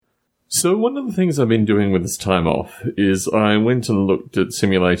So one of the things I've been doing with this time off is I went and looked at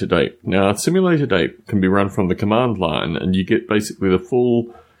Simulated Ape. Now, Simulated Ape can be run from the command line, and you get basically the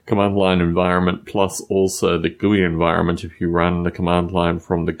full command line environment plus also the GUI environment if you run the command line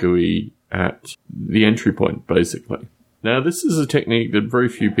from the GUI at the entry point, basically. Now, this is a technique that very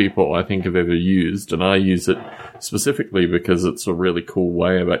few people, I think, have ever used, and I use it specifically because it's a really cool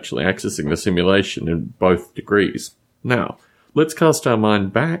way of actually accessing the simulation in both degrees. Now, let's cast our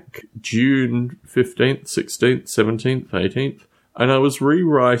mind back June 15th, 16th, 17th, 18th, and I was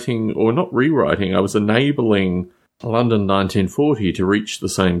I was enabling London 1940 to reach the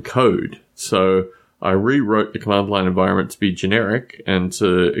same code. So I rewrote the command line environment to be generic and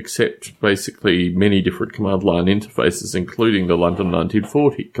to accept basically many different command line interfaces, including the London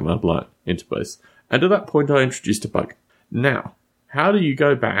 1940 command line interface. And at that point, I introduced a bug. Now, how do you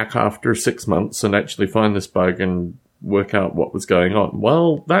go back after 6 months and actually find this bug and work out what was going on?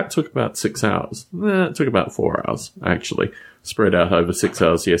 Well, that took about 6 hours. It took about 4 hours, actually, spread out over 6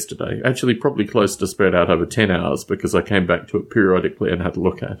 hours yesterday. Actually, probably close to spread out over 10 hours because I came back to it periodically and had a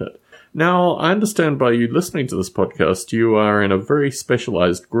look at it. Now, I understand by you listening to this podcast, you are in a very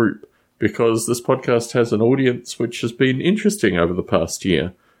specialized group because this podcast has an audience which has been interesting over the past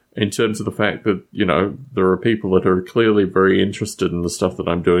year in terms of the fact that, you know, there are people that are clearly very interested in the stuff that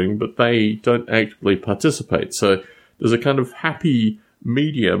I'm doing, but they don't actively participate. So there's a kind of happy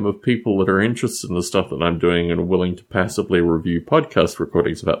medium of people that are interested in the stuff that I'm doing and are willing to passively review podcast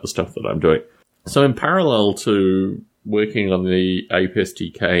recordings about the stuff that I'm doing. So in parallel to working on the Ape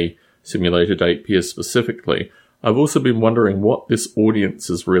SDK Simulated Ape here specifically, I've also been wondering what this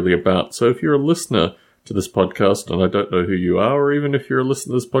audience is really about. So if you're a listener to this podcast and I don't know who you are, or even if you're a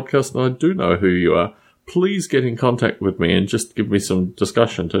listener to this podcast and I do know who you are, please get in contact with me and just give me some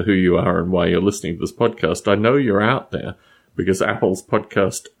discussion to who you are and why you're listening to this podcast. I know you're out there because Apple's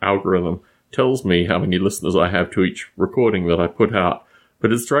podcast algorithm tells me how many listeners I have to each recording that I put out.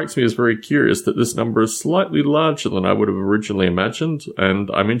 But it strikes me as very curious that this number is slightly larger than I would have originally imagined,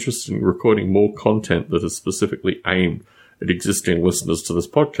 and I'm interested in recording more content that is specifically aimed at existing listeners to this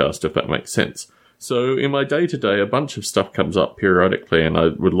podcast, if that makes sense. So in my day-to-day, a bunch of stuff comes up periodically, and I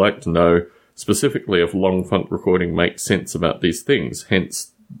would like to know specifically if long funk recording makes sense about these things.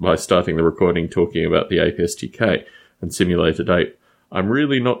 Hence, by starting the recording talking about the Ape SDK and Simulated Ape. I'm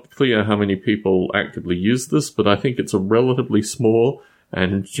really not clear how many people actively use this, but I think it's a relatively small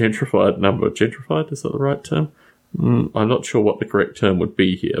and gentrified number. Gentrified, is that the right term? I'm not sure what the correct term would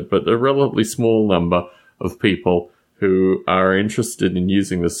be here, but a relatively small number of people who are interested in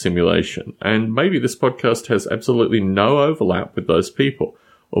using this simulation. And maybe this podcast has absolutely no overlap with those people.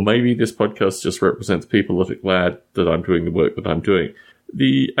 Or maybe this podcast just represents people that are glad that I'm doing the work that I'm doing.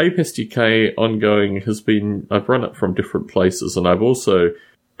 The Ape SDK ongoing I've run it from different places, and I've also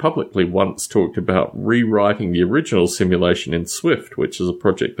publicly once talked about rewriting the original simulation in Swift, which is a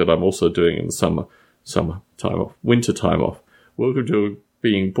project that I'm also doing in the winter time off. Welcome to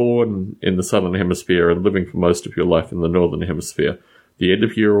being born in the southern hemisphere and living for most of your life in the northern hemisphere. The end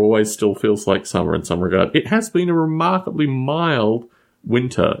of year always still feels like summer in some regard. It has been a remarkably mild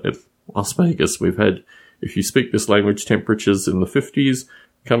winter at Las Vegas. We've had, if you speak this language, temperatures in the 50s,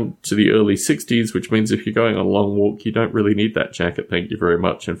 come to the early 60s, which means if you're going on a long walk, you don't really need that jacket, thank you very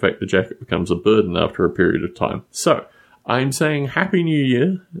much. In fact, the jacket becomes a burden after a period of time. So, I'm saying Happy New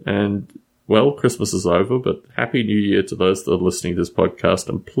Year, and, well, Christmas is over, but Happy New Year to those that are listening to this podcast,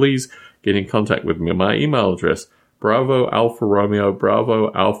 and please get in contact with me. My email address, Bravo Alpha Romeo,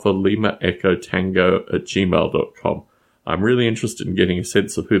 Bravo Alpha Lima Echo Tango @gmail.com. I'm really interested in getting a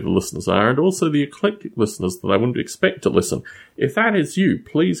sense of who the listeners are and also the eclectic listeners that I wouldn't expect to listen. If that is you,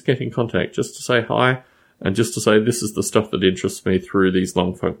 please get in contact just to say hi and just to say this is the stuff that interests me through these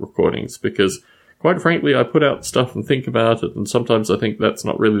long funk recordings, because quite frankly, I put out stuff and think about it, and sometimes I think that's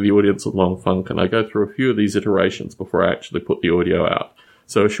not really the audience of long funk, and I go through a few of these iterations before I actually put the audio out.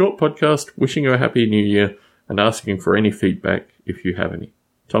 So a short podcast, wishing you a happy new year and asking for any feedback if you have any.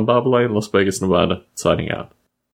 Tom Barbalet in Las Vegas, Nevada, signing out.